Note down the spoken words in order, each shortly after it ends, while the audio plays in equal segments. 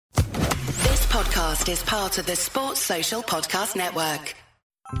podcast is part of the Sports Social Podcast Network.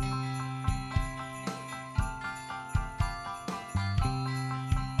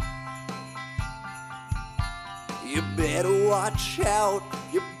 You better watch out,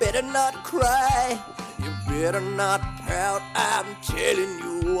 you better not cry, you better not pout, I'm telling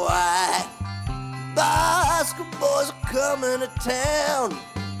you why. Basketballs are coming to town,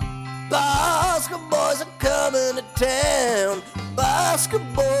 basketballs are coming to town,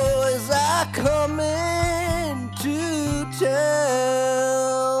 basketballs are coming to town.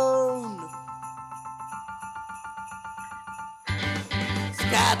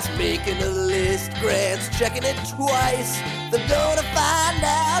 Scott's making a list, Grant's checking it twice. They're gonna find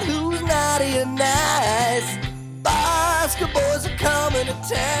out who's naughty and nice. Basketballs are coming to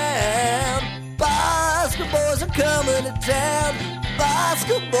town. Basketballs are coming to town.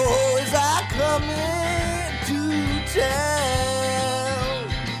 Basketballs are coming to town.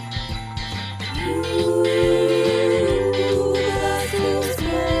 Ooh, basketballs.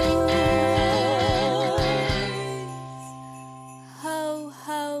 Ho,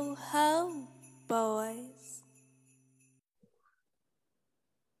 ho, ho, boys.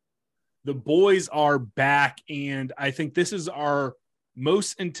 The boys are back, and I think this is our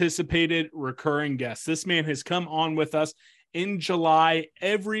most anticipated recurring guest. This man has come on with us in July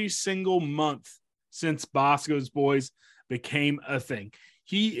every single month since Bosco's Boys became a thing.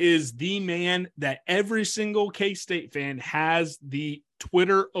 He is the man that every single K-State fan has the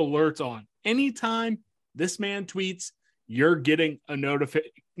Twitter alerts on. Anytime this man tweets, you're getting a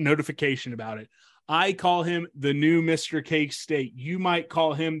notification about it. I call him the new Mr. K-State. You might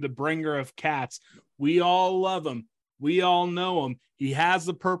call him the bringer of cats. We all love him. We all know him. He has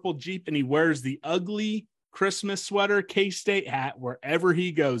the purple Jeep, and he wears the ugly Christmas sweater K-State hat wherever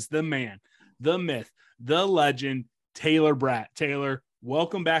he goes. The man, the myth, the legend, Taylor Braet. Taylor,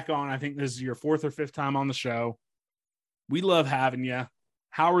 welcome back on. I think this is your fourth or fifth time on the show. We love having you.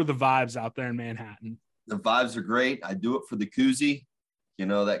 How are the vibes out there in Manhattan? The vibes are great. I do it for the koozie. You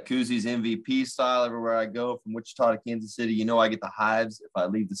know, that koozie's MVP style everywhere I go, from Wichita to Kansas City. You know, I get the hives if I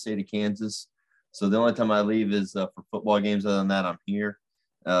leave the state of Kansas. So the only time I leave is for football games. Other than that, I'm here.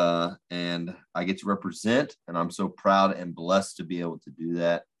 And I get to represent, and I'm so proud and blessed to be able to do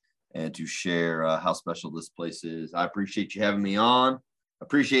that and to share how special this place is. I appreciate you having me on.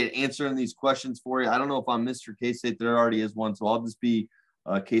 Appreciate answering these questions for you. I don't know if I'm Mr. K-State. There already is one, so I'll just be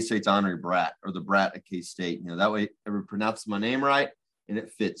K-State's honorary Braet, or the Braet at K-State. You know, that way everyone pronounces my name right and it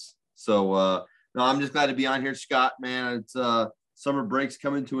fits. So, no, I'm just glad to be on here, Scott, man. It's summer break's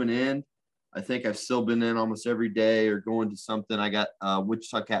coming to an end. I think I've still been in almost every day or going to something. I got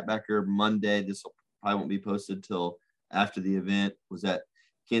Wichita Catbacker Monday. This will probably won't be posted till after the event. Was at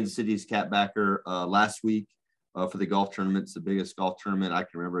Kansas City's Catbacker last week for the golf tournament. It's the biggest golf tournament I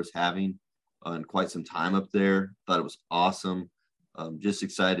can remember us having in quite some time up there. Thought it was awesome. Just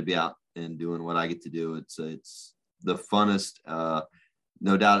excited to be out and doing what I get to do. It's the funnest.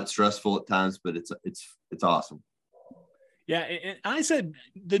 No doubt it's stressful at times, but it's awesome. Yeah, and I said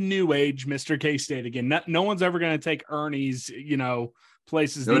the new age Mr. K-State again. No one's ever going to take Ernie's,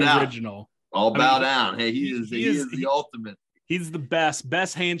 place as the original. All bow down. Hey, he is the ultimate. He's the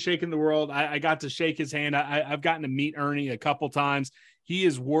best handshake in the world. I got to shake his hand. I've gotten to meet Ernie a couple times. He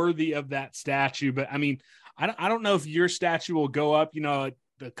is worthy of that statue. But I mean, I don't know if your statue will go up, at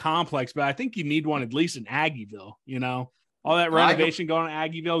the complex, but I think you need one at least in Aggieville. All that renovation going on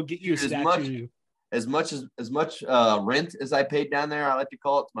in Aggieville, get you a statue. As much rent as I paid down there, I like to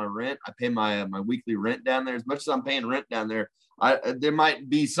call it my rent. I pay my weekly rent down there. As much as I'm paying rent down there, there might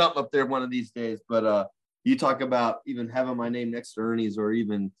be something up there one of these days. But you talk about even having my name next to Ernie's, or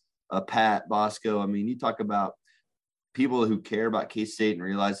even Pat Bosco. I mean, you talk about people who care about K-State and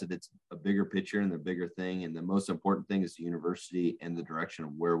realize that it's a bigger picture and the bigger thing. And the most important thing is the university and the direction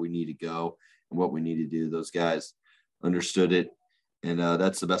of where we need to go and what we need to do. Those guys understood it. And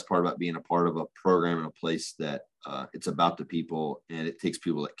that's the best part about being a part of a program and a place that it's about the people, and it takes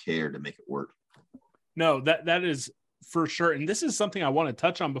people that care to make it work. No, that is for sure. And this is something I want to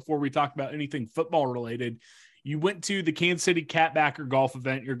touch on before we talk about anything football related. You went to the Kansas City Catbacker golf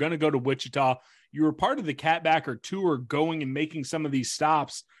event. You're going to go to Wichita. You were part of the Catbacker tour, going and making some of these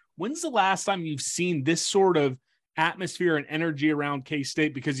stops. When's the last time you've seen this sort of atmosphere and energy around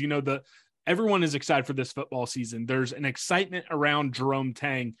K-State? Because, everyone is excited for this football season. There's an excitement around Jerome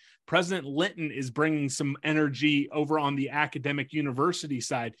Tang. President Linton is bringing some energy over on the academic university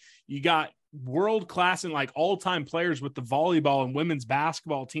side. You got world-class and all-time players with the volleyball and women's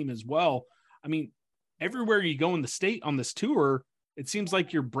basketball team as well. I mean, everywhere you go in the state on this tour, It seems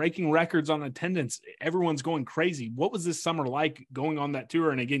like you're breaking records on attendance. Everyone's going crazy. What was this summer like going on that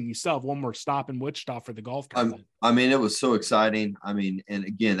tour? And again, you still have one more stop in Wichita for the golf tournament. I mean, it was so exciting. I mean, and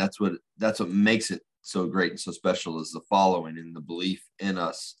again, that's what makes it so great and so special is the following and the belief in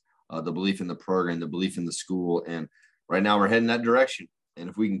us, the belief in the program, the belief in the school. And right now we're heading that direction. And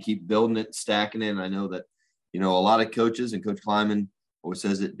if we can keep building it, stacking it, and I know that, a lot of coaches and Coach Kleiman always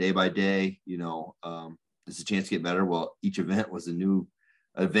says it day by day, it's a chance to get better. Well, each event was a new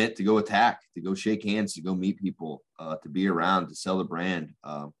event to go attack, to go shake hands, to go meet people, to be around, to sell the brand.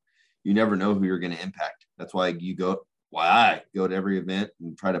 You never know who you're going to impact. That's why I go to every event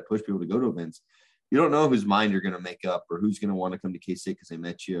and try to push people to go to events. You don't know whose mind you're going to make up or who's going to want to come to K-State because they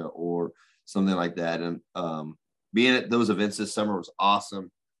met you or something like that. And being at those events this summer was awesome.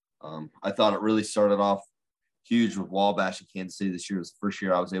 I thought it really started off huge with Wabash in Kansas City this year. It was the first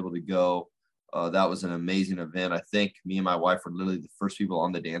year I was able to go. That was an amazing event. I think me and my wife were literally the first people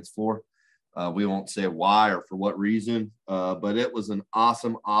on the dance floor. We won't say why or for what reason, but it was an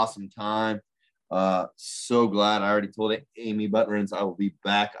awesome, awesome time. So glad. I already told Amy Butterins I will be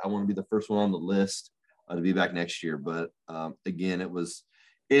back. I want to be the first one on the list to be back next year. But again, it was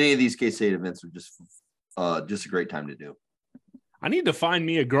any of these K-State events are just a great time to do. I need to find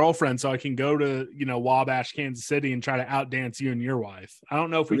me a girlfriend so I can go to, Wabash, Kansas City and try to outdance you and your wife. I don't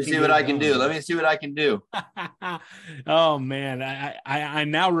know if Let me see what I can do. Let me see what I can do. Oh man. I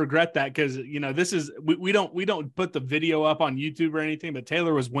now regret that. Cause this is, we don't put the video up on YouTube or anything, but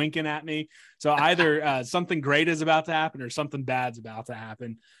Taylor was winking at me. So either something great is about to happen or something bad's about to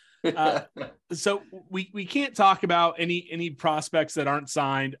happen. So we can't talk about any prospects that aren't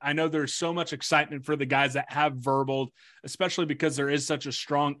signed. I know there's so much excitement for the guys that have verbaled, especially because there is such a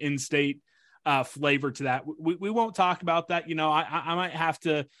strong in-state flavor to that. We won't talk about that. I might have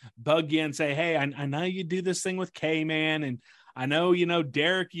to bug you and say, hey, I know you do this thing with K-Man, and I know,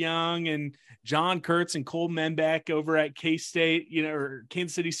 Derek Young and John Kurtz and Cole Membeck over at K-State, or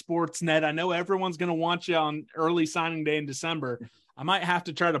Kansas City Sports Net. I know everyone's going to want you on early signing day in December. I might have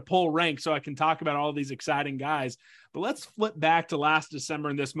to try to pull rank so I can talk about all these exciting guys. But let's flip back to last December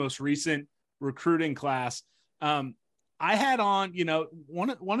in this most recent recruiting class. I had on, one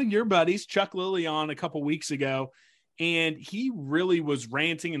of your buddies, Chuck Lilly, on a couple weeks ago, and he really was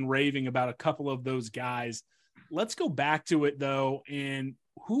ranting and raving about a couple of those guys. Let's go back to it though, and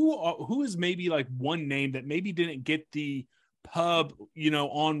who is maybe like one name that maybe didn't get the pub,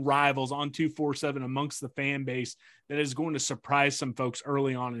 on Rivals, on 247 amongst the fan base that is going to surprise some folks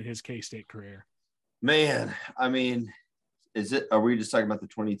early on in his K-State career? Man, I mean, are we just talking about the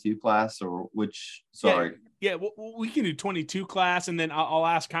 22 class or which? Sorry. Yeah, well, we can do 22 class, and then I'll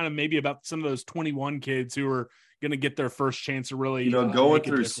ask kind of maybe about some of those 21 kids who are going to get their first chance to really, going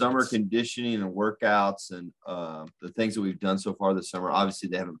through summer conditioning and workouts and the things that we've done so far this summer. Obviously,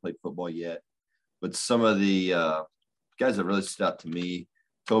 they haven't played football yet, but some of the guys that really stood out to me,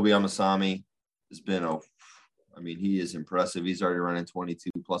 Toby Amasami has been he is impressive. He's already running 22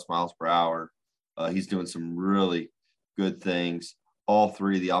 plus miles per hour. He's doing some really good things. All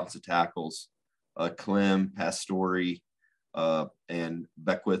three of the offensive tackles, Clem, Pastore, and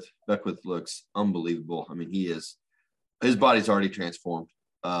Beckwith. Beckwith looks unbelievable. I mean, his body's already transformed.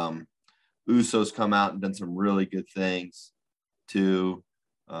 Uso's come out and done some really good things too.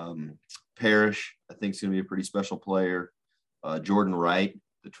 Parrish, I think, is going to be a pretty special player. Jordan Wright,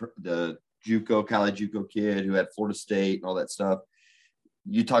 the JUCO, Cali JUCO kid who had Florida State and all that stuff.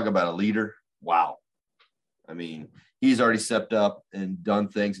 You talk about a leader. Wow. I mean, he's already stepped up and done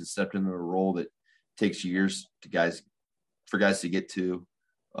things and stepped into a role that takes years for guys to get to.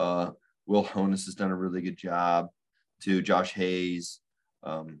 Will Honus has done a really good job to Josh Hayes.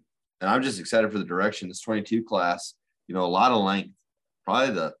 And I'm just excited for the direction. This 22 class, a lot of length.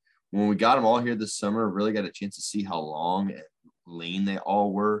 Probably when we got them all here this summer, really got a chance to see how long and lean they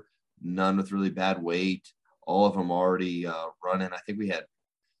all were. None with really bad weight. All of them already running. I think we had,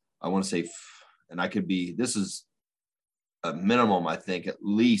 I want to say, this is a minimum, I think, at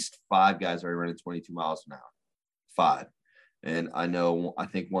least 5 guys already running 22 miles an hour. 5. And I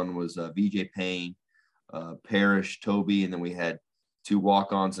think one was VJ Payne, Parrish, Toby, and then we had 2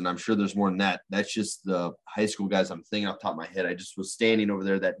 walk-ons, and I'm sure there's more than that. That's just the high school guys I'm thinking off the top of my head. I just was standing over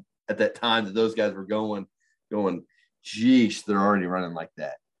there at that time that those guys were going, geesh, they're already running like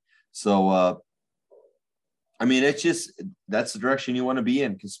that. So, that's the direction you want to be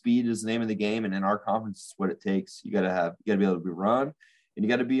in, because speed is the name of the game, and in our conference, it's what it takes. You got to be able to run, and you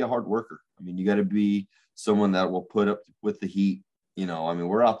got to be a hard worker. I mean, you got to be someone that will put up with the heat.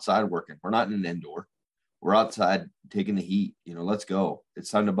 We're outside working. We're not in an indoor. We're outside taking the heat. Let's go. It's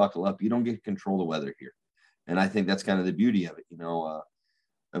time to buckle up. You don't get to control the weather here. And I think that's kind of the beauty of it.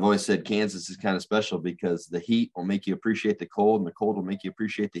 I've always said Kansas is kind of special because the heat will make you appreciate the cold, and the cold will make you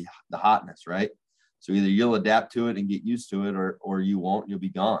appreciate the hotness, right? So either you'll adapt to it and get used to it, or you won't, you'll be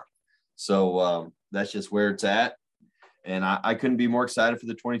gone. So that's just where it's at. And I couldn't be more excited for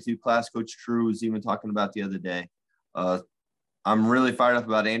the 22 class. Coach True was even talking about the other day. I'm really fired up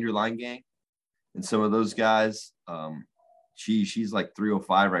about Andrew Leingang and some of those guys. She's like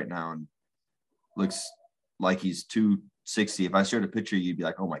 305 right now and looks like he's 260. If I showed a picture, you'd be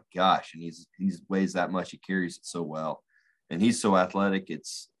like, oh my gosh. And he's weighs that much. He carries it so well. And he's so athletic.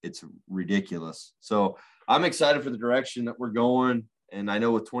 It's ridiculous. So I'm excited for the direction that we're going. And I know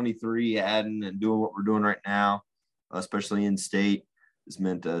with 23 adding and doing what we're doing right now, especially in state, has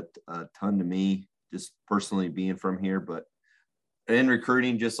meant a ton to me, just personally being from here. But in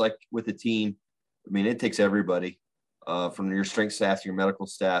recruiting, just like with the team, I mean, it takes everybody. From your strength staff to your medical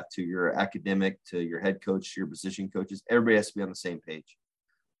staff to your academic to your head coach to your position coaches, everybody has to be on the same page.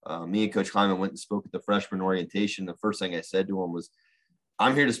 Me and Coach Kleiman went and spoke at the freshman orientation. The first thing I said to him was,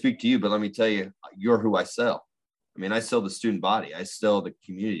 I'm here to speak to you, but let me tell you, you're who I sell. I mean, I sell the student body. I sell the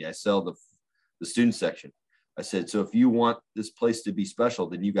community. I sell the student section. I said, so if you want this place to be special,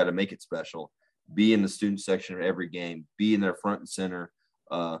 then you got to make it special. Be in the student section of every game. Be in their front and center.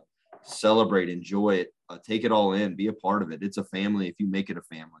 Celebrate, enjoy it, take it all in, be a part of it. It's a family if you make it a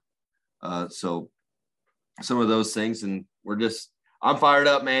family. So some of those things, and I'm fired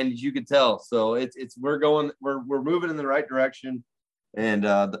up, man, as you can tell. So we're moving in the right direction, and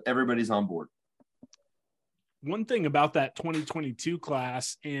everybody's on board. One thing about that 2022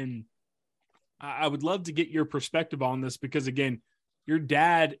 class, and I would love to get your perspective on this because, again, your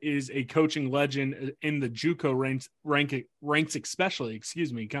dad is a coaching legend in the JUCO ranks especially,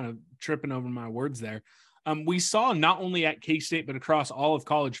 kind of tripping over my words there. We saw not only at K-State, but across all of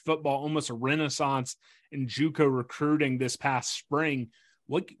college football, almost a renaissance in JUCO recruiting this past spring.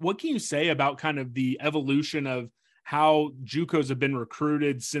 What can you say about kind of the evolution of how JUCOs have been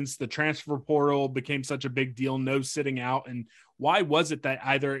recruited since the transfer portal became such a big deal, no sitting out? And why was it that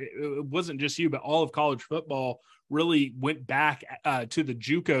either it wasn't just you, but all of college football really went back to the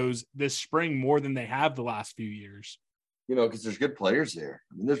JUCOs this spring more than they have the last few years? Because there's good players there.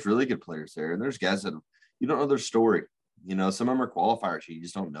 I mean, there's really good players there. And there's guys that you don't know their story. Some of them are qualifiers. You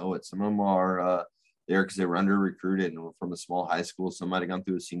just don't know it. Some of them are there because they were under recruited and were from a small high school. Some might have gone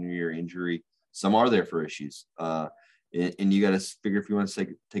through a senior year injury. Some are there for issues. And you got to figure if you want to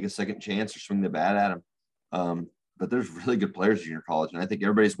take a second chance or swing the bat at them. But there's really good players in junior college. And I think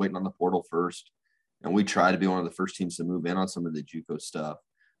everybody's waiting on the portal first. And we try to be one of the first teams to move in on some of the JUCO stuff.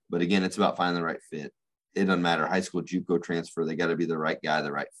 But again, it's about finding the right fit. It doesn't matter. High school JUCO transfer, they got to be the right guy,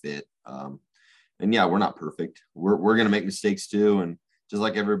 the right fit. And yeah, we're not perfect. We're going to make mistakes too. And just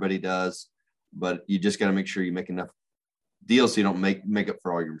like everybody does, but you just got to make sure you make enough deals so you don't make up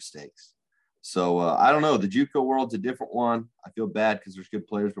for all your mistakes. So I don't know. The JUCO world's a different one. I feel bad because there's good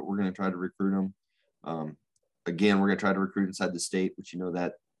players, but we're going to try to recruit them. Again, we're going to try to recruit inside the state, which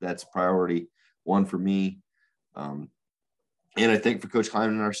that's priority one for me. And I think for Coach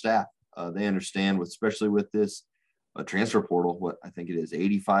Kleiman and our staff, they understand, especially with this transfer portal, what I think it is,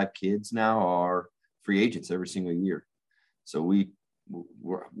 85 kids now are free agents every single year. So we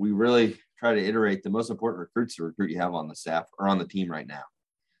really try to iterate the most important recruits to recruit you have on the staff or on the team right now.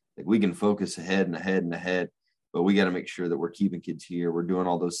 Like we can focus ahead and ahead and ahead, but we got to make sure that we're keeping kids here. We're doing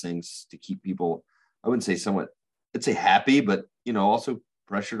all those things to keep people, I wouldn't say I'd say happy, but, also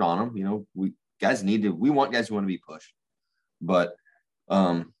pressured on them. We want guys who want to be pushed, but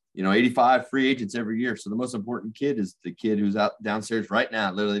 85 free agents every year. So the most important kid is the kid who's out downstairs right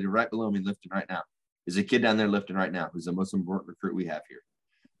now, literally right below me lifting right now. Is a kid down there lifting right now who's the most important recruit we have here.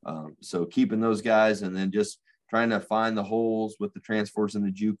 So keeping those guys and then just trying to find the holes with the transfers and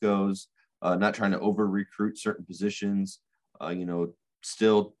the JUCOs, not trying to over recruit certain positions,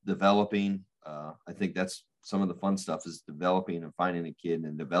 still developing. I think that's some of the fun stuff is developing and finding a kid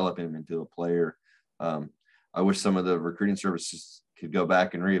and developing him into a player. I wish some of the recruiting services could go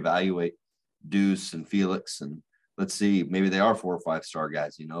back and reevaluate Deuce and Felix and let's see, maybe they are 4 or 5 star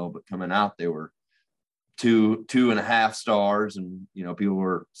guys, but coming out, they were 2.5 stars and, people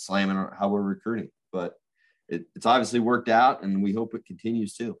were slamming on how we're recruiting, but it's obviously worked out and we hope it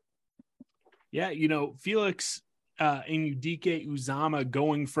continues too. Yeah. Felix and Udike Uzama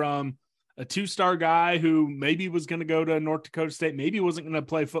going from a 2-star guy who maybe was going to go to North Dakota State, maybe wasn't going to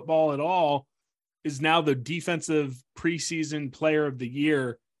play football at all, is now the defensive preseason player of the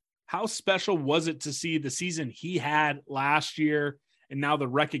year. How special was it to see the season he had last year and now the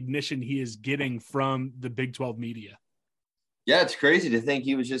recognition he is getting from the Big 12 media? Yeah, it's crazy to think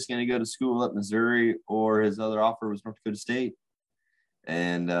he was just going to go to school at Missouri, or his other offer was North Dakota State.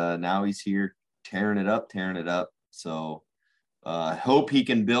 And now he's here tearing it up. So I hope he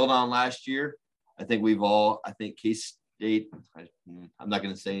can build on last year. I think K-State, I'm not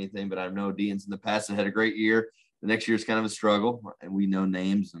going to say anything, but I know Deans in the past have had a great year. The next year is kind of a struggle, and we know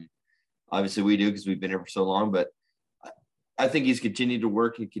names, and obviously we do because we've been here for so long. But I think he's continued to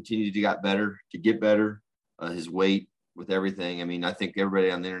work and continued to get better. His weight with everything. I mean, I think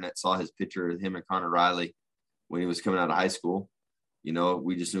everybody on the internet saw his picture of him and Connor Riley when he was coming out of high school. You know,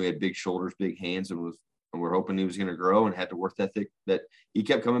 we just knew he had big shoulders, big hands, and we're hoping he was going to grow and had to work ethic that he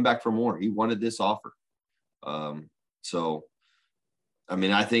kept coming back for more. He wanted this offer. So, I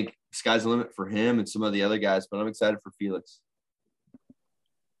mean, I think sky's the limit for him and some of the other guys, but I'm excited for Felix.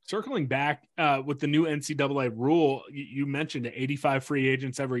 Circling back with the new NCAA rule, you mentioned 85 free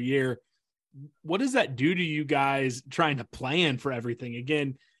agents every year. What does that do to you guys trying to plan for everything?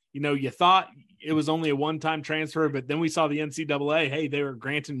 Again, you know, you thought it was only a one-time transfer, but then we saw the NCAA, hey, they were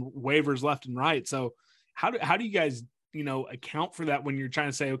granting waivers left and right. So how do you guys, you know, account for that when you're trying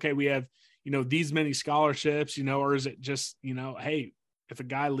to say, okay, we have, you know, these many scholarships, you know, or is it just, you know, hey, if a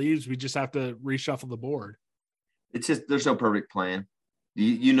guy leaves, we just have to reshuffle the board? It's just, there's no perfect plan.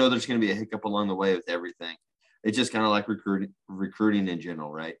 You know, there's going to be a hiccup along the way with everything. It's just kind of like recruiting in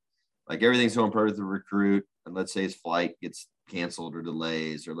general, right? Like everything's going perfect to recruit, and let's say his flight gets canceled or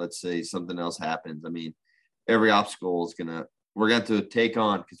delays, or let's say something else happens. I mean, every obstacle is we're going to take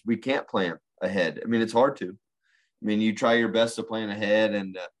on, because we can't plan ahead. I mean, it's hard to. I mean, you try your best to plan ahead,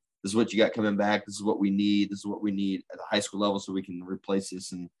 and this is what you got coming back. This is what we need. This is what we need at the high school level so we can replace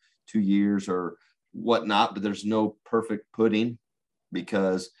this in 2 years or whatnot. But there's no perfect pudding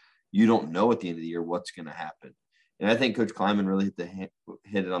because you don't know at the end of the year what's going to happen. And I think Coach Kleiman really hit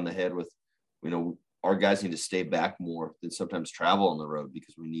it on the head with, you know, our guys need to stay back more than sometimes travel on the road,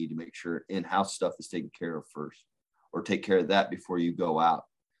 because we need to make sure in-house stuff is taken care of first, or take care of that before you go out.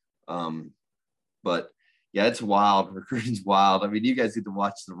 But yeah, it's wild. Recruiting's wild. I mean, you guys get to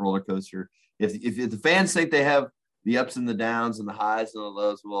watch the roller coaster. If the fans think they have the ups and the downs and the highs and the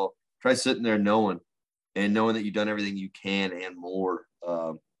lows, well, try sitting there knowing that you've done everything you can and more,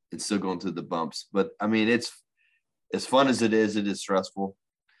 and still going through the bumps. But I mean, it's as fun as it is stressful,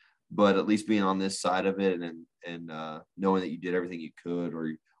 but at least being on this side of it and knowing that you did everything you could,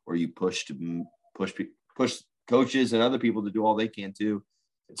 or you push coaches and other people to do all they can too.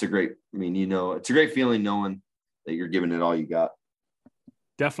 It's a great feeling knowing that you're giving it all you got.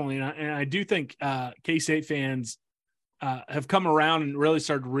 Definitely. And I do think K-State fans have come around and really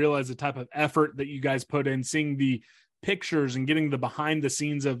started to realize the type of effort that you guys put in, seeing the pictures and getting the behind the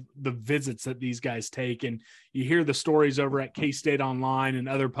scenes of the visits that these guys take. And you hear the stories over at K-State Online and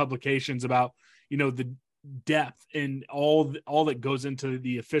other publications about, you know, the depth and all that goes into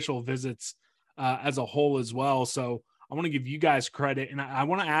the official visits as a whole as well. So I want to give you guys credit. And I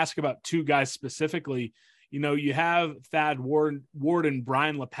want to ask about two guys specifically. You know, you have Thad Ward and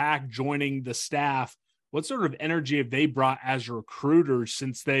Brian LePack joining the staff. What sort of energy have they brought as recruiters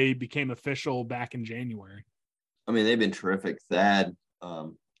since they became official back in January? I mean, they've been terrific. Thad,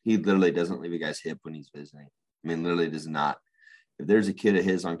 he literally doesn't leave a guy's hip when he's visiting. I mean, literally does not. If there's a kid of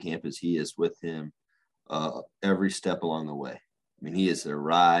his on campus, he is with him every step along the way. I mean, he is their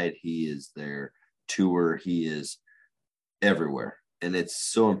ride. He is their tour. He is everywhere. And it's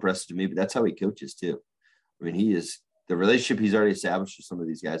so impressive to me, but that's how he coaches too. I mean, the relationship he's already established with some of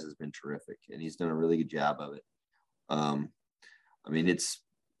these guys has been terrific, and he's done a really good job of it. I mean, it's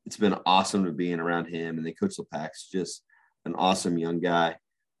been awesome to be around him. And then Coach LePack's just an awesome young guy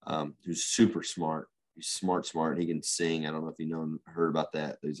who's super smart. He's smart. He can sing. I don't know if you heard about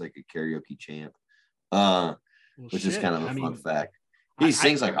that. He's like a karaoke champ, which is kind of a fun fact. He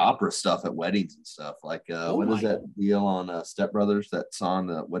sings like opera stuff at weddings and stuff. Like, what is that deal on Step Brothers, that song,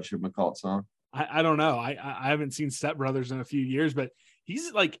 what should we call it song? I don't know. I haven't seen Step Brothers in a few years, but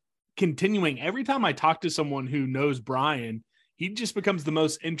he's like continuing. Every time I talk to someone who knows Brian, he just becomes the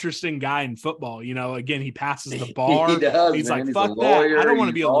most interesting guy in football. You know, again, he passes the bar. He does, he's man. like, fuck that. I don't want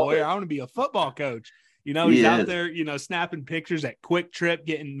to be a lawyer. I want to be a football coach. You know, he's out there, you know, snapping pictures at Quick Trip,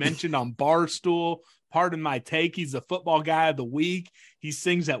 getting mentioned on Barstool. Pardon my take. He's the football guy of the week. He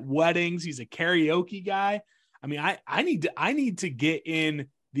sings at weddings. He's a karaoke guy. I mean, I need to get in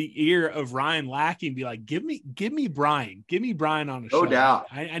the ear of Ryan Lackey and be like, give me Brian. Give me Brian on a show. No doubt.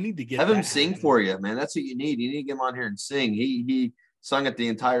 I need to have him sing for you, man. That's what you need. You need to get him on here and sing. He sung at the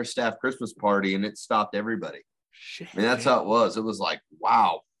entire staff Christmas party, and it stopped everybody. Shit, I mean, that's how it was. It was like,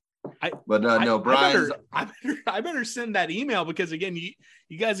 wow. No, Brian. I better send that email, because again,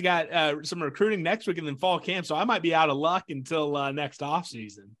 you guys got some recruiting next week and then fall camp, so I might be out of luck until next off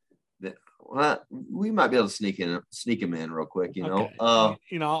season. Well, we might be able to sneak him in real quick. Okay. I'll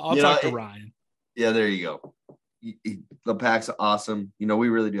talk to Ryan. Yeah, there you go. The pack's awesome. We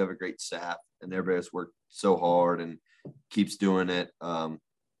really do have a great staff, and everybody has worked so hard and keeps doing it. I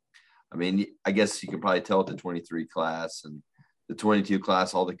guess you can probably tell with the 23 class and the 22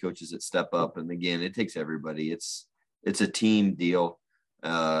 class, all the coaches that step up. And again, it takes everybody. It's a team deal.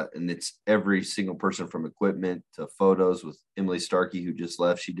 And it's every single person from equipment to photos with Emily Starkey, who just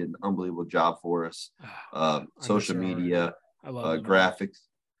left. She did an unbelievable job for us. Social media, graphics.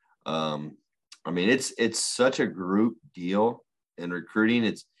 It's such a group deal in recruiting.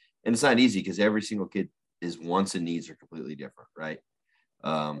 It's not easy because every single kid is wants and needs are completely different, right?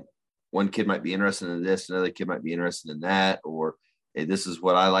 One kid might be interested in this, another kid might be interested in that, or hey, this is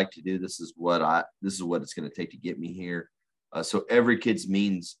what I like to do. This is what it's going to take to get me here. So every kid's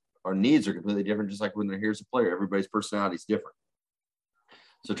needs are completely different, just like when they're here as a player. Everybody's personality is different.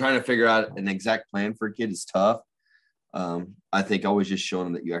 So trying to figure out an exact plan for a kid is tough. I think always just showing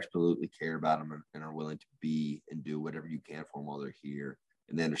them that you absolutely care about them and are willing to be and do whatever you can for them while they're here.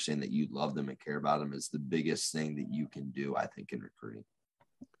 And they understand that you love them and care about them is the biggest thing that you can do, I think, in recruiting.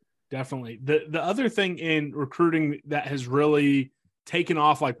 Definitely. The other thing in recruiting that has really taken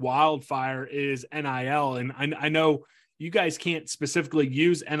off like wildfire is NIL. And I know you guys can't specifically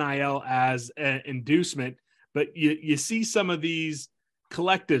use NIL as an inducement, but you see some of these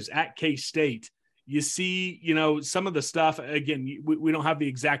collectives at K-State. You see, some of the stuff, again, we don't have the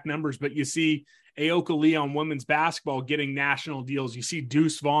exact numbers, but you see Aoka Leon women's basketball getting national deals. You see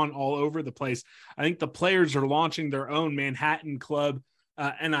Deuce Vaughn all over the place. I think the players are launching their own Manhattan Club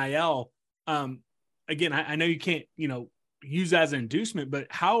NIL. Again, I know you can't, use as an inducement, but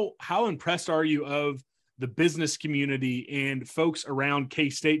how impressed are you of the business community and folks around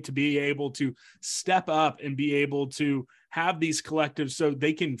K-State to be able to step up and be able to have these collectives so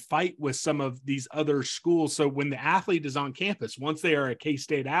they can fight with some of these other schools? So when the athlete is on campus, once they are a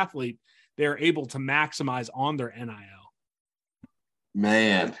K-State athlete, they're able to maximize on their NIL.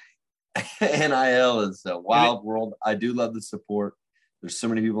 Man, NIL is a wild world. I do love the support. There's so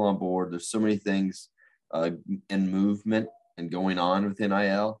many people on board. There's so many things in movement and going on with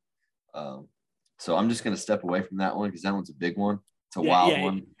NIL. So I'm just going to step away from that one because that one's a big one. It's a wild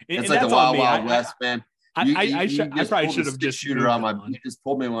one. It's like the wild west, man. I probably should have just shooter on my. You just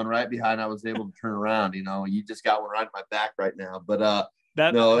pulled me one right behind. I was able to turn around. You just got one right in my back right now. But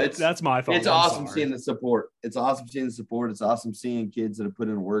that's my fault. It's awesome seeing the support. It's awesome seeing the support. It's awesome seeing kids that have put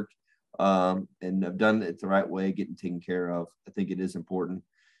in work and have done it the right way, getting taken care of. I think it is important.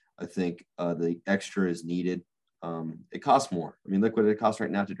 I think the extra is needed. It costs more. Look what it costs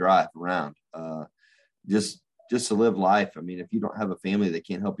right now to drive around. Just to live life. If you don't have a family that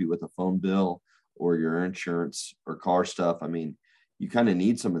can't help you with a phone bill or your insurance or car stuff, you kind of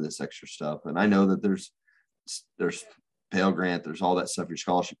need some of this extra stuff. And I know that there's Pell Grant, there's all that stuff, your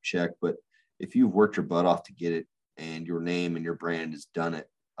scholarship check, but if you've worked your butt off to get it and your name and your brand has done it,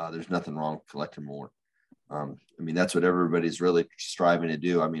 there's nothing wrong with collecting more. That's what everybody's really striving to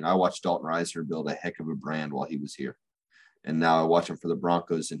do. I watched Dalton Reisner build a heck of a brand while he was here. And now I watch him for the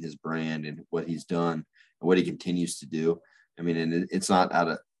Broncos and his brand and what he's done and what he continues to do. And it's not out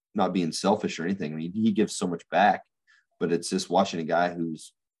of not being selfish or anything. He gives so much back, but it's just watching a guy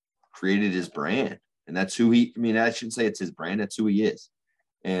who's created his brand. And that's who I shouldn't say it's his brand. That's who he is.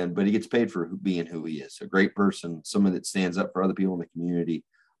 But he gets paid for being who he is. A great person, someone that stands up for other people in the community,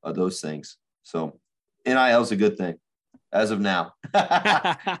 those things. So NIL is a good thing as of now.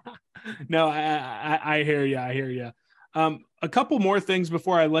 No, I hear you. I hear you. A couple more things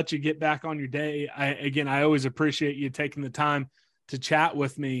before I let you get back on your day. I always appreciate you taking the time to chat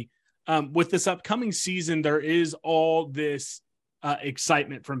with me. With this upcoming season, there is all this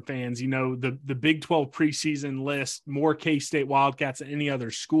excitement from fans. The Big 12 preseason list, more K-State Wildcats than any other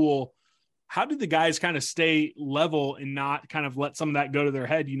school. How do the guys kind of stay level and not kind of let some of that go to their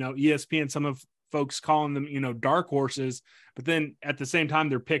head? ESPN, some of folks calling them, dark horses, but then at the same time,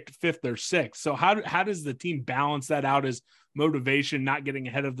 they're picked fifth or sixth. So how does the team balance that out as motivation, not getting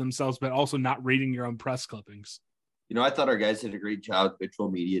ahead of themselves, but also not reading your own press clippings? I thought our guys did a great job at Big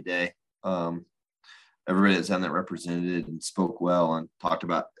 12 Media Day. Everybody that's on that represented and spoke well and talked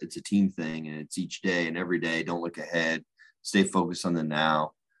about it's a team thing and it's each day and every day. Don't look ahead, stay focused on the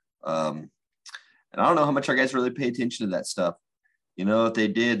now. And I don't know how much our guys really pay attention to that stuff. If they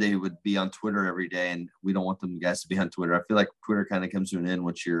did, they would be on Twitter every day, and we don't want them guys to be on Twitter. I feel like Twitter kind of comes to an end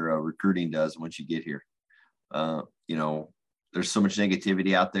once your recruiting does, once you get here. There's so much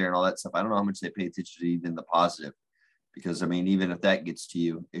negativity out there and all that stuff. I don't know how much they pay attention to even the positive. because, I mean, even if that gets to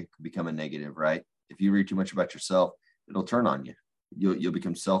you, it could become a negative, right? If you read too much about yourself, it'll turn on you. You'll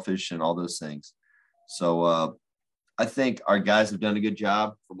become selfish and all those things. So I think our guys have done a good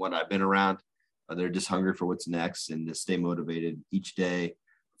job from what I've been around. They're just hungry for what's next and to stay motivated each day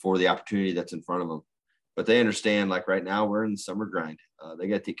for the opportunity that's in front of them. But they understand, like right now, we're in the summer grind. They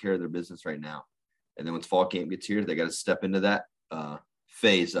got to take care of their business right now. And then once fall camp gets here, they got to step into that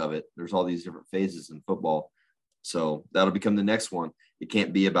phase of it. There's all these different phases in football. So that'll become the next one. It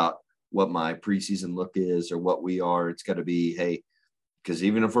can't be about what my preseason look is or what we are. It's got to be, hey, because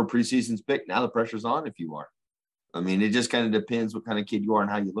even if we're preseason's pick, now the pressure's on if you are. I mean, it just kind of depends what kind of kid you are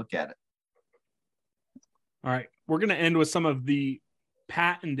and how you look at it. All right. We're going to end with some of the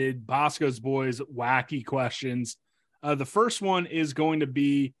patented Bosco's Boys wacky questions. The first one is going to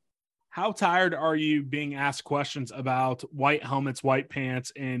be, how tired are you being asked questions about white helmets, white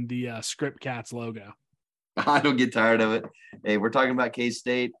pants, and the Script Cats logo? I don't get tired of it. Hey, we're talking about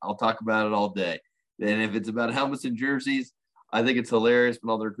K-State. I'll talk about it all day. And if it's about helmets and jerseys, I think it's hilarious when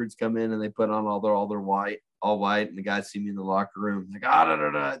all the recruits come in and they put on all their white, and the guys see me in the locker room.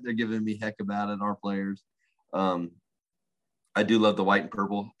 Like, they're giving me heck about it, our players. I do love the white and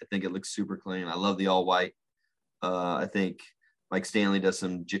purple. I think it looks super clean. I love the all white. I think Mike Stanley does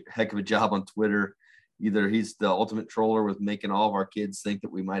some heck of a job on Twitter. Either he's the ultimate troller with making all of our kids think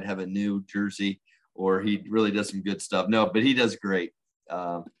that we might have a new jersey, or he really does some good stuff. No, but he does great.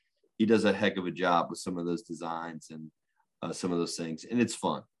 He does a heck of a job with some of those designs and some of those things. And it's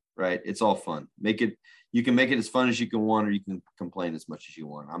fun, right? It's all fun. You can make it as fun as you can want, or you can complain as much as you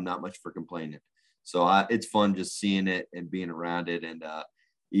want. I'm not much for complaining. So it's fun just seeing it and being around it, and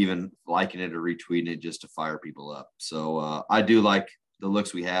even liking it or retweeting it just to fire people up. So I do like the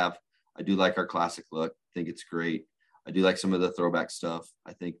looks we have. I do like our classic look. I think it's great. I do like some of the throwback stuff.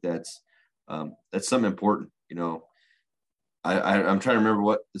 I think that's something important. You know, I'm trying to remember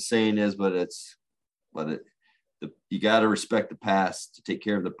what the saying is, you got to respect the past to take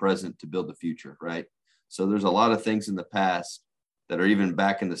care of the present to build the future, right? So there's a lot of things in the past that are even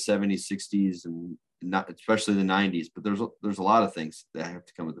back in the 70s, 60s, and not especially the 90s. But there's a lot of things that have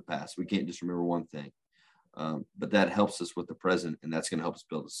to come with the past. We can't just remember one thing, but that helps us with the present, and that's going to help us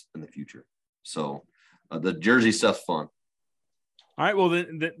build us in the future. So the jersey stuff's fun. All right. Well,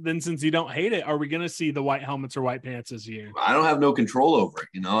 then since you don't hate it, are we going to see the white helmets or white pants this year? I don't have no control over it.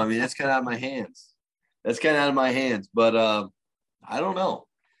 You know, I mean, that's kind of out of my hands. But I don't know.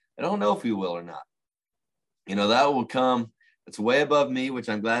 I don't know if we will or not. You know, that will come. It's way above me, which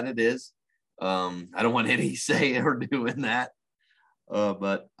I'm glad it is. I don't want any say or doing that.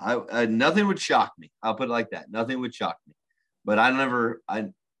 But I nothing would shock me. I'll put it like that. Nothing would shock me. But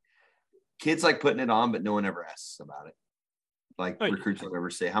kids like putting it on, but no one ever asks about it. Like recruits don't ever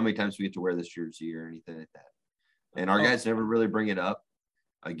say, how many times we get to wear this jersey or anything like that. And our guys never really bring it up.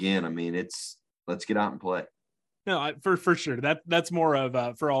 Again, I mean, let's get out and play. No, for sure. That's more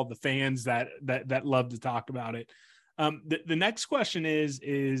of for all the fans that love to talk about it. The next question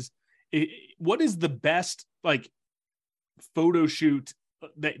is what is the best photo shoot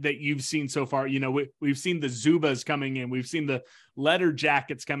that you've seen so far? You know, we've seen the Zubas coming in, we've seen the letter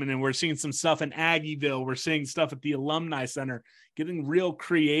jackets coming in, we're seeing some stuff in Aggieville, we're seeing stuff at the Alumni Center, getting real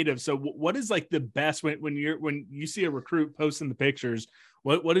creative. So what is the best when you see a recruit posting the pictures?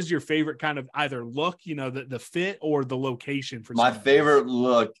 What is your favorite kind of either look, you know, the fit or the location for my favorite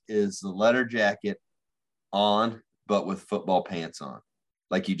look is the letter jacket on, but with football pants on.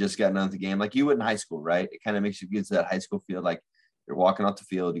 Like you just got done with the game, like you would in high school, right? It kind of makes you get to that high school feel, like you're walking off the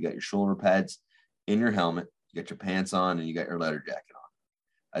field, you got your shoulder pads in your helmet, you got your pants on, and you got your letter jacket on.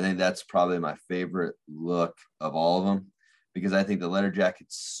 I think that's probably my favorite look of all of them, because I think the letter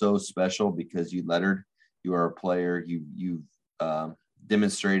jacket's so special because you lettered, you are a player, you've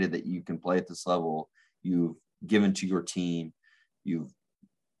demonstrated that you can play at this level, you've given to your team, you've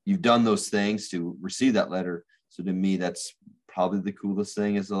done those things to receive that letter. So to me, that's probably the coolest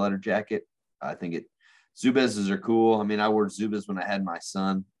thing is the letter jacket. I think Zubazes are cool. I mean, I wore Zubaz when I had my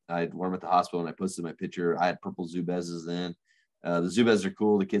son. I wore them at the hospital and I posted my picture. I had purple Zubazes then. The Zubazes are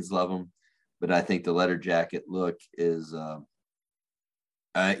cool. The kids love them. But I think the letter jacket look is, even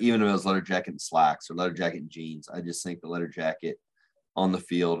if it was letter jacket and slacks or letter jacket and jeans, I just think the letter jacket on the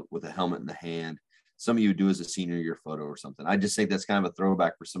field with a helmet in the hand, some of you do as a senior year photo or something. I just think that's kind of a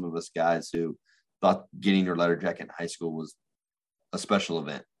throwback for some of us guys who thought getting your letter jacket in high school was a special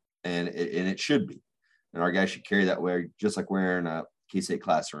event, and it should be. And our guys should carry that way, just like wearing a K-State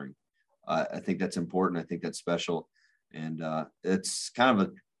class ring. I think that's important. I think that's special. And it's kind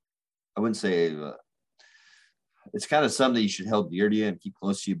of I wouldn't say it's kind of something that you should hold dear to you and keep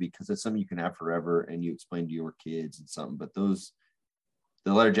close to you, because it's something you can have forever and you explain to your kids and something. But the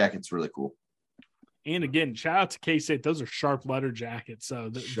letter jacket's really cool. And again, shout out to K-State. Those are sharp letter jackets.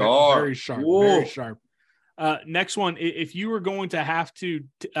 So very sharp, Whoa. very sharp. Next one, if you were going to have to,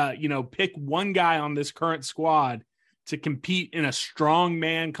 pick one guy on this current squad to compete in a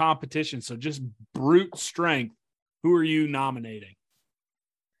strongman competition, so just brute strength, who are you nominating?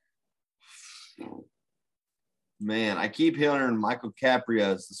 Man, I keep hearing Michael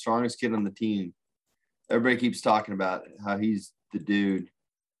Caprio is the strongest kid on the team. Everybody keeps talking about how he's the dude.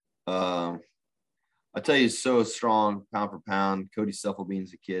 I tell you, he's so strong, pound for pound. Cody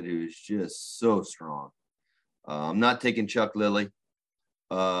Cephalobean's a kid who's just so strong. I'm not taking Chuck Lilly.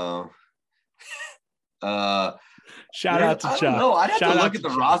 Shout out to Chuck. No, I'd have to look at the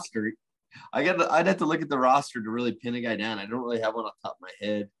roster. I'd have to look at the roster to really pin a guy down. I don't really have one off the top of my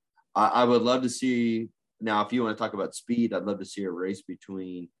head. I would love to see. Now, if you want to talk about speed, I'd love to see a race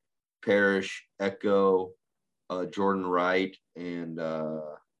between Parrish, Echo, Jordan Wright, and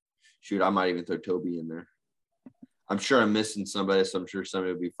I might even throw Toby in there. I'm sure I'm missing somebody, so I'm sure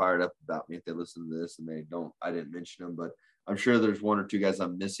somebody will be fired up about me if they listen to this and I didn't mention them, but I'm sure there's one or two guys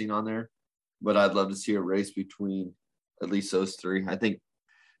I'm missing on there. But I'd love to see a race between at least those three. I think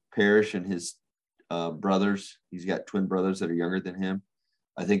Parrish and his brothers, he's got twin brothers that are younger than him.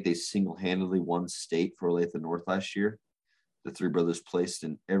 I think they single-handedly won state for Olathe North last year. The three brothers placed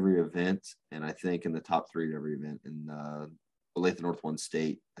in every event, and I think in the top three at every event. And Olathe North won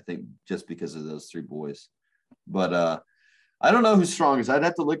state, I think, just because of those three boys. But I don't know who's strongest. I'd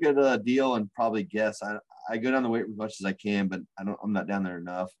have to look at a deal and probably guess. I go down the weight as much as I can, but I'm not down there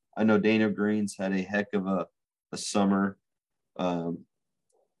enough. I know Daniel Green's had a heck of a summer.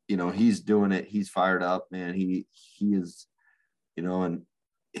 He's doing it. He's fired up, man. He is, and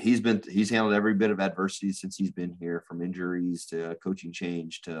he's handled every bit of adversity since he's been here, from injuries to coaching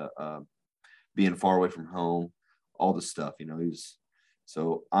change to being far away from home, all the stuff,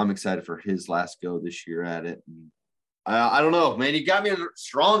 so I'm excited for his last go this year at it. And I don't know, man, you got me on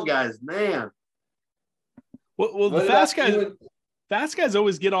strong guys, man. Well, the fast guys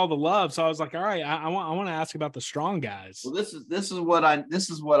always get all the love. So I was like, all right, I want to ask about the strong guys. Well, this is what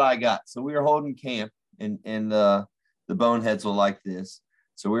I got. So we were holding camp, and the boneheads will like this.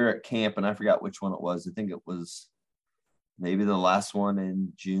 So we were at camp, and I forgot which one it was. I think it was maybe the last one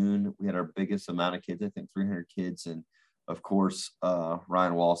in June. We had our biggest amount of kids, I think 300 kids. And of course,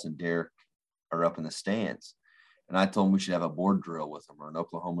 Ryan Wallace and Derek are up in the stands. And I told them we should have a board drill with them, or an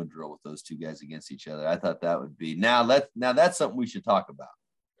Oklahoma drill with those two guys against each other. I thought that would be now that's something we should talk about.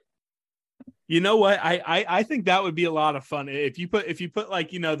 You know what? I think that would be a lot of fun if you put like,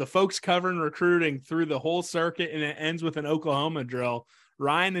 the folks covering recruiting through the whole circuit and it ends with an Oklahoma drill.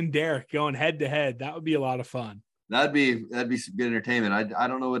 Ryan and Derek going head to head. That would be a lot of fun. That'd be some good entertainment. I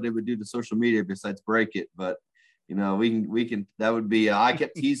don't know what they would do to social media besides break it, but we can. That would be. I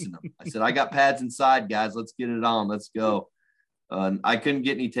kept teasing them. I said, I got pads inside, guys. Let's get it on. Let's go. I couldn't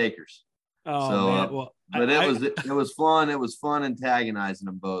get any takers. Oh, so, man. Well, but it was fun. It was fun antagonizing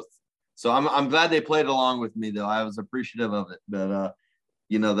them both. So I'm glad they played along with me, though. I was appreciative of it. But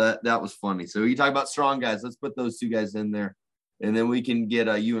that was funny. So you talk about strong guys. Let's put those two guys in there. And then we can get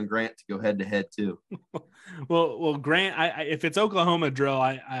you and Grant to go head to head too. well, Grant, if it's Oklahoma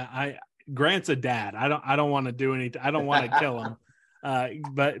drill, Grant's a dad. I don't want to do anything. I don't want to kill him.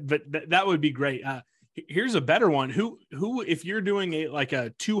 But that would be great. Here's a better one. Who if you're doing a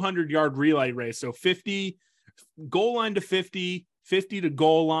 200-yard relay race, so 50 goal line to 50 to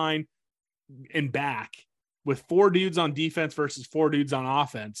goal line and back, with 4 dudes on defense versus 4 dudes on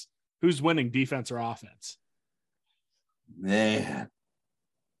offense, who's winning, defense or offense? Man,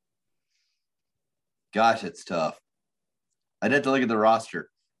 gosh, it's tough. I'd have to look at the roster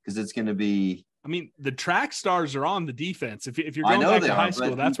because it's going to be. I mean, the track stars are on the defense. If you're going back to high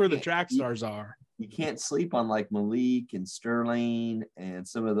school, that's where the track stars are. You can't sleep on like Malik and Sterling and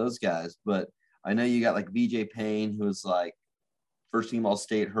some of those guys. But I know you got like VJ Payne, who was like first team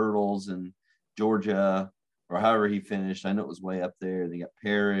All-State hurdles in Georgia, or however he finished. I know it was way up there. They got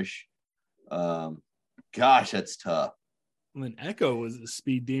Parrish. Gosh, that's tough. And then Echo was a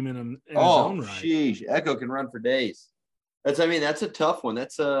speed demon in his own right. Sheesh. Echo can run for days. That's a tough one.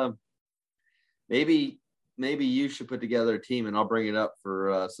 That's maybe you should put together a team, and I'll bring it up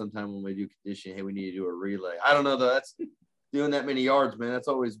for sometime when we do conditioning. Hey, we need to do a relay. I don't know though. That's doing that many yards, man. That's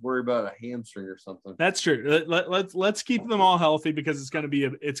always worry about a hamstring or something. That's true. Let's keep them all healthy because it's going to be a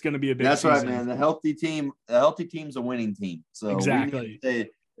big. That's season. right, man. The healthy team's a winning team. So exactly.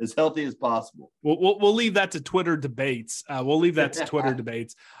 as healthy as possible. We'll leave that to Twitter debates. All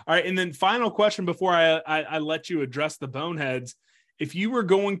right, and then final question before I let you address the boneheads. If you were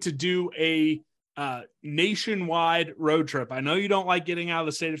going to do a nationwide road trip, I know you don't like getting out of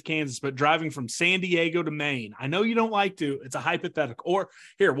the state of Kansas, but driving from San Diego to Maine, I know you don't like to. It's a hypothetical. Or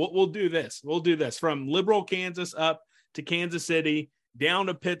here, we'll do this. We'll do this from Liberal, Kansas, up to Kansas City, down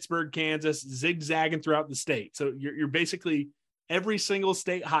to Pittsburgh, Kansas, zigzagging throughout the state. So you're basically every single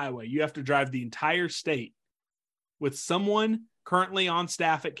state highway. You have to drive the entire state with someone currently on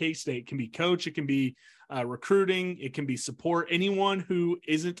staff at K-State. It can be coach, it can be recruiting, it can be support, anyone who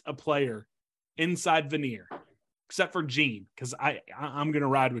isn't a player inside Veneer, except for Gene, because I'm going to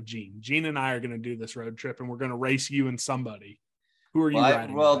ride with Gene. Gene and I are going to do this road trip, and we're going to race you and somebody. Who are you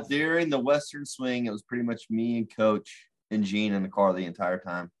riding with? During the Western Swing, it was pretty much me and Coach and Gene in the car the entire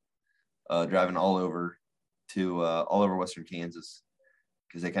time, driving all over Western Kansas,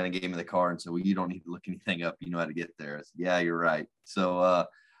 because they kind of gave me the car and said, well, you don't need to look anything up. You know how to get there. I said, yeah, you're right. So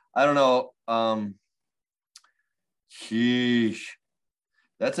I don't know. Sheesh.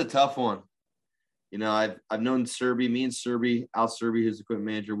 That's a tough one. You know, I've known Serby, me and Serby, Al Serby, who's the equipment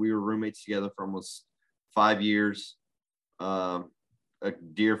manager. We were roommates together for almost 5 years. A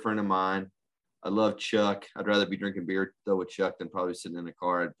dear friend of mine. I love Chuck. I'd rather be drinking beer though with Chuck than probably sitting in a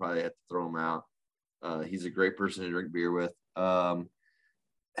car. I'd probably have to throw him out. He's a great person to drink beer with.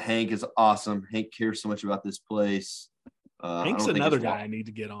 Hank is awesome. Hank cares so much about this place. Hank's another guy I need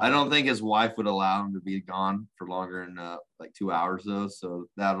to get on. I don't think his wife would allow him to be gone for longer than like 2 hours though. So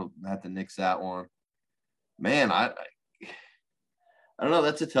that'll have to nix that one. Man, I don't know.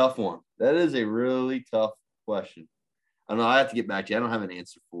 That's a tough one. That is a really tough question. I don't know. I have to get back to you. I don't have an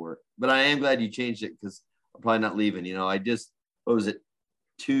answer for it, but I am glad you changed it because I'm probably not leaving. You know, what was it?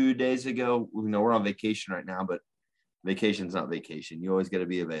 2 days ago, you know, we're on vacation right now, but vacation's not vacation. You always got to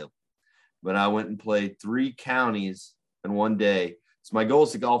be available. But I went and played 3 counties in one day. So my goal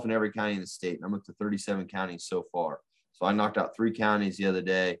is to golf in every county in the state. I'm up to 37 counties so far. So I knocked out 3 counties the other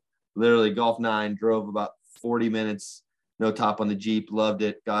day. Literally golfed 9, drove about 40 minutes, no top on the Jeep, loved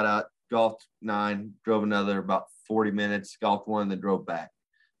it, got out, golfed 9, drove another about 40 minutes, golfed 1, then drove back.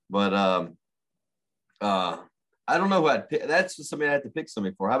 But I don't know who I'd pick. That's somebody I have to pick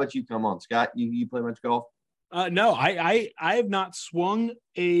somebody for. How about you? Come on, Scott. You play much golf? No, I have not swung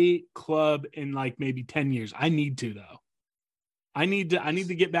a club in like maybe 10 years. I need to though. I need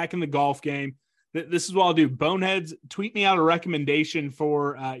to get back in the golf game. This is what I'll do. Boneheads, tweet me out a recommendation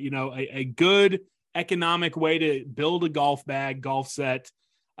for a good economic way to build a golf bag, golf set.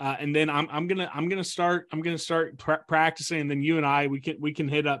 And then I'm gonna start practicing, and then you and I we can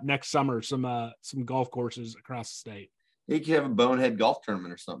hit up next summer some golf courses across the state. You could have a bonehead golf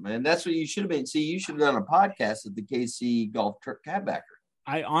tournament or something, man. That's what you should have been. See, you should have done a podcast at the KC Golf Catbacker.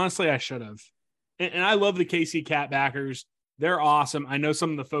 I should have, and I love the KC Catbackers. They're awesome. I know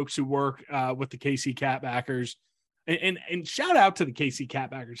some of the folks who work with the KC Catbackers, and shout out to the KC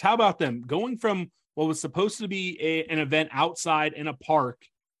Catbackers. How about them going from what was supposed to be an event outside in a park?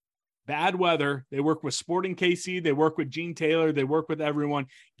 Bad weather. They work with Sporting KC. They work with Gene Taylor. They work with everyone.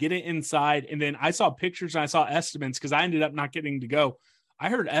 Get it inside. And then I saw pictures and I saw estimates because I ended up not getting to go. I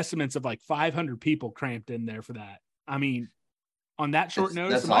heard estimates of like 500 people cramped in there for that. I mean, on that short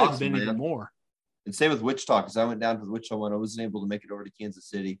notice, it might have been even more. And same with Wichita, because I went down to the Wichita one. I wasn't able to make it over to Kansas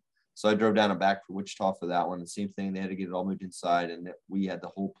City. So I drove down and back for Wichita for that one. The same thing. They had to get it all moved inside, and we had the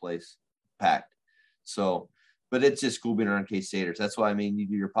whole place packed. So, but it's just cool being around K-Staters. That's why, I mean, you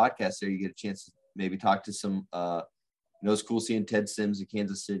do your podcast there, you get a chance to maybe talk to some, it's cool seeing Ted Sims in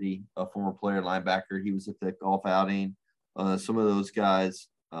Kansas City, a former player linebacker. He was at the golf outing, some of those guys.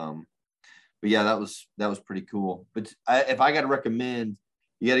 But yeah, that was pretty cool. But if I got to recommend,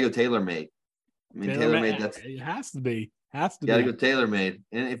 you got to go TaylorMade. I mean, TaylorMade, it has to be. You got to go TaylorMade.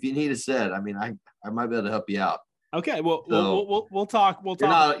 And if you need a set, I mean, I might be able to help you out. Okay, well, so, we'll talk.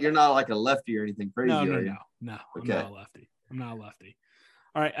 You're not like a lefty or anything crazy. No. Okay. I'm not a lefty.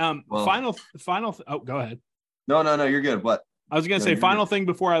 All right. Final. Oh, go ahead. No. You're good. What? I was going to say final thing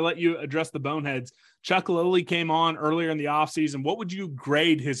before I let you address the boneheads. Chuck Lowley came on earlier in the offseason. What would you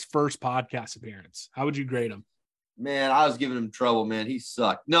grade his first podcast appearance? How would you grade him? Man, I was giving him trouble, man. He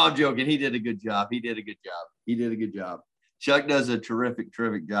sucked. No, I'm joking. He did a good job. Chuck does a terrific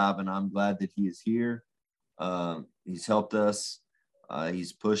job, and I'm glad that he is here. He's helped us.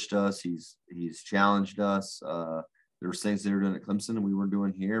 He's pushed us. He's challenged us. There were things they were doing at Clemson and we weren't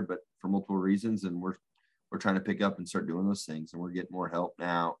doing here, but for multiple reasons. And we're trying to pick up and start doing those things. And we're getting more help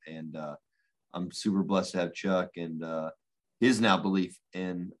now. And I'm super blessed to have Chuck and his now belief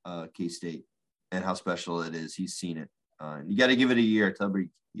in K-State and how special it is. He's seen it. You got to give it a year. Tell me,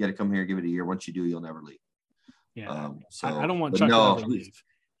 you got to come here and give it a year. Once you do, you'll never leave. Yeah. So I don't want Chuck to ever leave.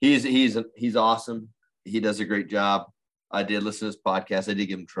 He's awesome. He does a great job. I did listen to his podcast. I did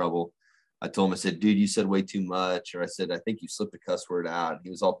give him trouble. I told him, I said, dude, you said way too much. Or I said, I think you slipped a cuss word out. And he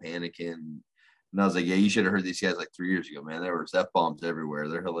was all panicking. And I was like, yeah, you should have heard these guys like 3 years ago, man. There was F-bombs everywhere.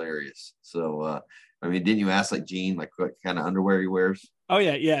 They're hilarious. So, I mean, didn't you ask like Gene, like what kind of underwear he wears? Oh,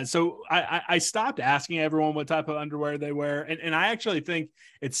 yeah. Yeah. So I stopped asking everyone what type of underwear they wear. And I actually think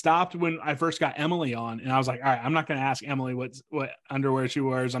it stopped when I first got Emily on. And I was like, all right, I'm not going to ask Emily what underwear she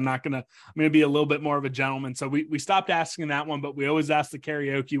wears. I'm going to be a little bit more of a gentleman. So we stopped asking that one, but we always ask the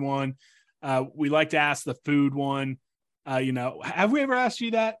karaoke one. We like to ask the food one. Have we ever asked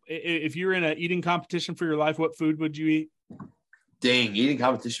you that? If you're in an eating competition for your life, what food would you eat? Dang, eating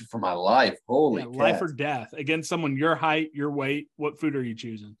competition for my life. Holy life or death against someone your height, your weight. What food are you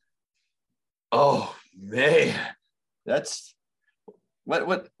choosing? Oh man, that's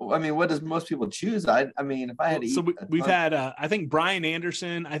what I mean. What does most people choose? I mean, if I had to eat, so we've had I think Brian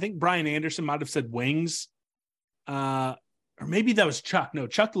Anderson. I think Brian Anderson might have said wings, or maybe that was Chuck. No,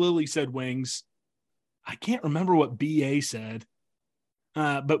 Chuck Lilly said wings. I can't remember what BA said.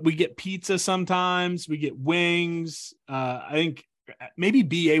 But we get pizza sometimes. We get wings. I think maybe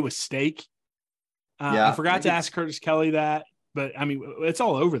BA was steak. I forgot to ask Curtis Kelly that, but I mean, it's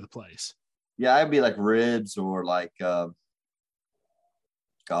all over the place. Yeah, I'd be like ribs or like, I'll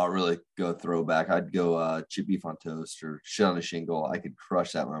really go throwback. I'd go chip beef on toast or shit on a shingle. I could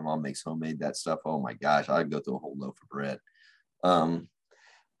crush that when my mom makes homemade that stuff. Oh my gosh, I'd go through a whole loaf of bread.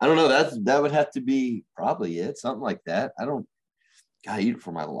 I don't know. That would have to be probably it. Something like that. I eat it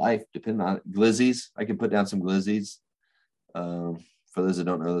for my life, depending on glizzies. I can put down some glizzies. For those that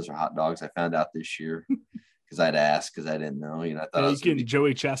don't know, those are hot dogs. I found out this year because I'd asked because I didn't know. I thought you can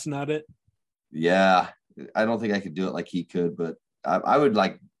Joey Chestnut it. Yeah, I don't think I could do it like he could, but I would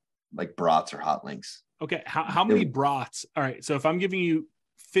like brats or hot links. Okay, how many brats? All right, so if I'm giving you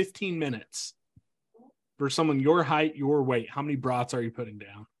 15 minutes for someone your height, your weight, how many brats are you putting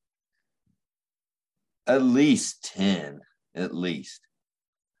down? At least 10. At least.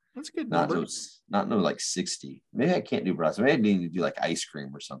 That's a good number. Not like 60. Maybe I can't do brats. Maybe I need to do like ice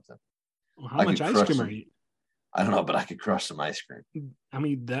cream or something. Well, how much ice cream are you? I don't know, but I could crush some ice cream. I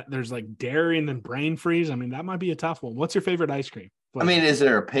mean, there's like dairy and then brain freeze. I mean, that might be a tough one. What's your favorite ice cream flavor? I mean, is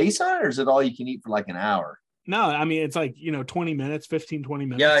there a pace on it or is it all you can eat for like an hour? No, I mean, it's like, 20 minutes, 15, 20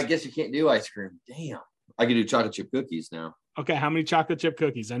 minutes. Yeah, I guess you can't do ice cream. Damn. I could do chocolate chip cookies now. Okay, how many chocolate chip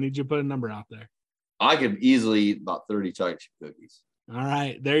cookies? I need you to put a number out there. I could easily eat about 30 chocolate chip cookies. All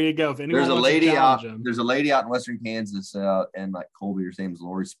right, there you go. If anyone there's a lady out in Western Kansas and like Colby, her name's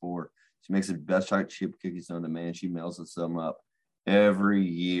Lori Spore. She makes the best chocolate chip cookies known to man. She mails us some up every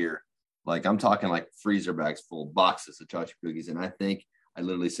year. Like I'm talking like freezer bags full of boxes of chocolate chip cookies. And I think I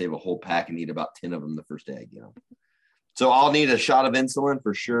literally save a whole pack and eat about 10 of them the first day I get them. So I'll need a shot of insulin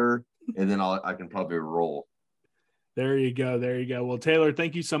for sure. And then I can probably roll. There you go. There you go. Well, Taylor,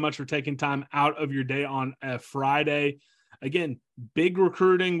 thank you so much for taking time out of your day on a Friday. Again, big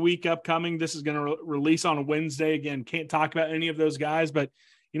recruiting week upcoming. This is going to release on a Wednesday. Again, can't talk about any of those guys, but,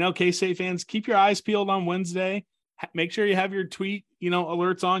 K-State fans, keep your eyes peeled on Wednesday. Make sure you have your tweet,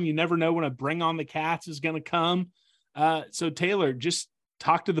 alerts on. You never know when a Bring on the Cats is going to come. So, Taylor, just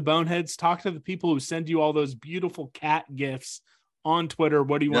talk to the boneheads. Talk to the people who send you all those beautiful cat gifts on Twitter.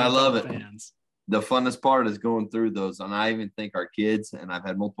 What do you want to tell the fans? The funnest part is going through those. And I even think our kids, and I've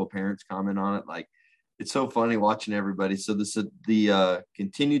had multiple parents comment on it, like, it's so funny watching everybody. So the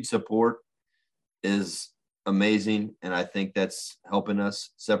continued support is amazing. And I think that's helping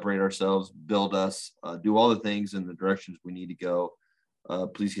us separate ourselves, build us, do all the things in the directions we need to go.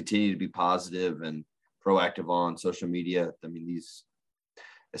 Please continue to be positive and proactive on social media. I mean,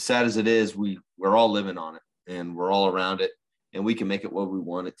 as sad as it is, we're all living on it and we're all around it and we can make it what we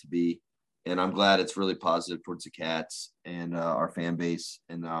want it to be. And I'm glad it's really positive towards the Cats and our fan base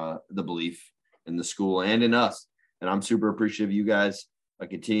and the belief in the school and in us. And I'm super appreciative of you guys. I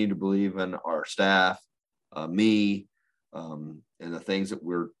continue to believe in our staff, me, and the things that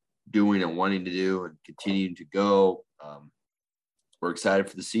we're doing and wanting to do and continuing to go. We're excited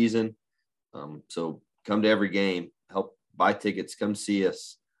for the season. So come to every game, help buy tickets, come see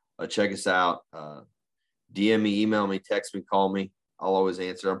us, check us out. DM me, email me, text me, call me. I'll always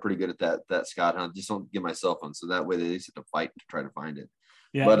answer. I'm pretty good at that Scott Hunt. Just don't get my cell phone. So that way they at least have to fight to try to find it.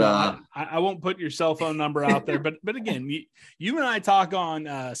 Yeah, but I won't put your cell phone number out there. But again, you and I talk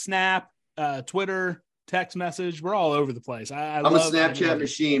on Snap, Twitter, text message. We're all over the place. I'm a Snapchat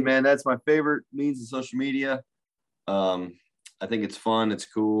machine, man. That's my favorite means of social media. I think it's fun. It's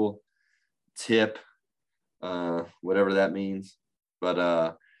cool. It's hip. whatever that means.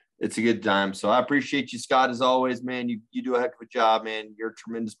 But it's a good time. So I appreciate you, Scott, as always, man. You do a heck of a job, man. You're a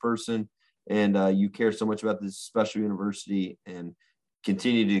tremendous person, and you care so much about this special university, and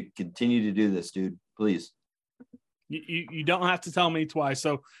continue to do this, dude. Please. You don't have to tell me twice.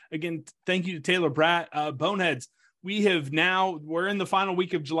 So again, thank you to Taylor Braet. Boneheads, we're in the final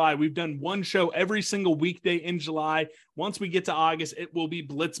week of July. We've done one show every single weekday in July. Once we get to August, it will be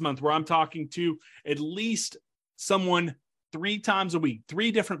Blitz Month, where I'm talking to at least someone 3 times a week,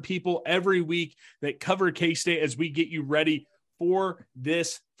 3 different people every week that cover K-State as we get you ready for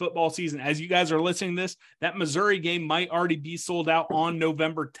this football season. As you guys are listening to this, that Missouri game might already be sold out on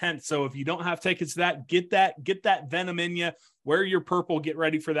November 10th. So if you don't have tickets to that, get that venom in you. Wear your purple. Get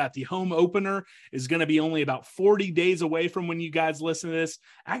ready for that. The home opener is going to be only about 40 days away from when you guys listen to this.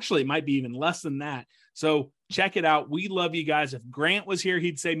 Actually, it might be even less than that. So check it out. We love you guys. If Grant was here,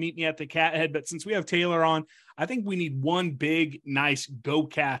 he'd say, meet me at the Cat Head. But since we have Taylor on, I think we need one big, nice go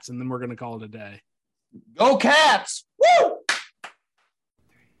Cats, and then we're going to call it a day. Go Cats! Woo!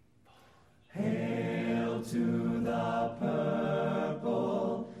 Hail to the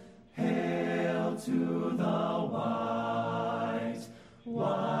purple, hail to the white,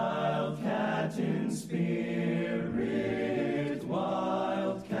 wildcat in spirit,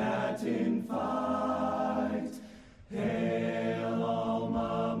 wildcat in fight. Hail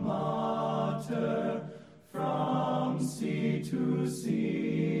alma mater, from sea to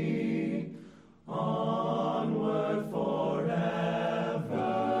sea, onward forever.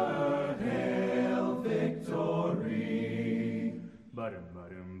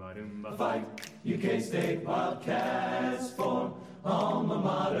 Fight, you K-State Wildcats, for alma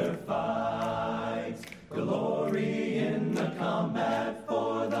mater fight. Glory in the combat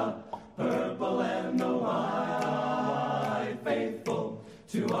for the purple and the white. Faithful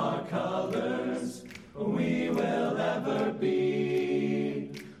to our colors, we will ever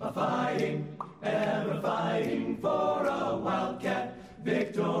be. Ever fighting for a Wildcat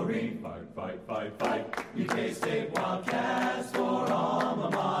victory. Fight, fight, fight, fight. You K-State Wildcats for alma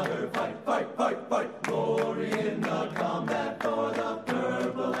mater. Fight, fight, fight, fight. Glory in the combat for the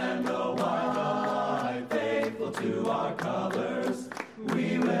purple and the white. Faithful to our colors,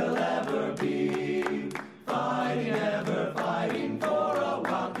 we will ever be. Ever fighting for a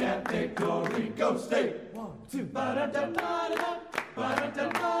Wildcat victory. Go State! 1, 2, ba-da-da-da-da-da,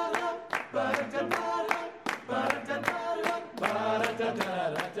 ba-da-da-da-da, ba-da-da-da-da,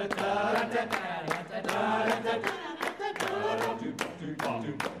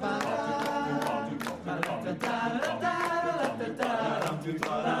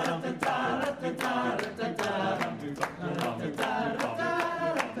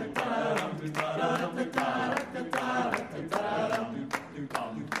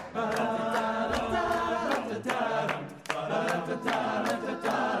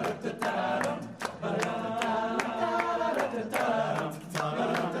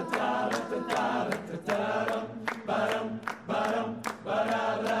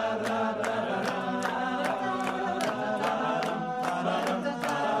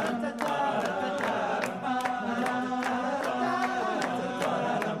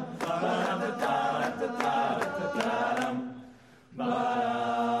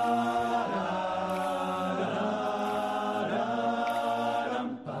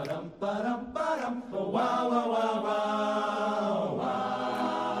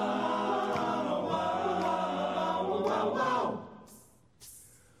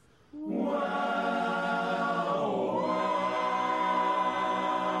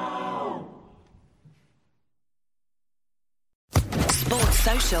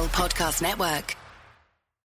 Social Podcast Network.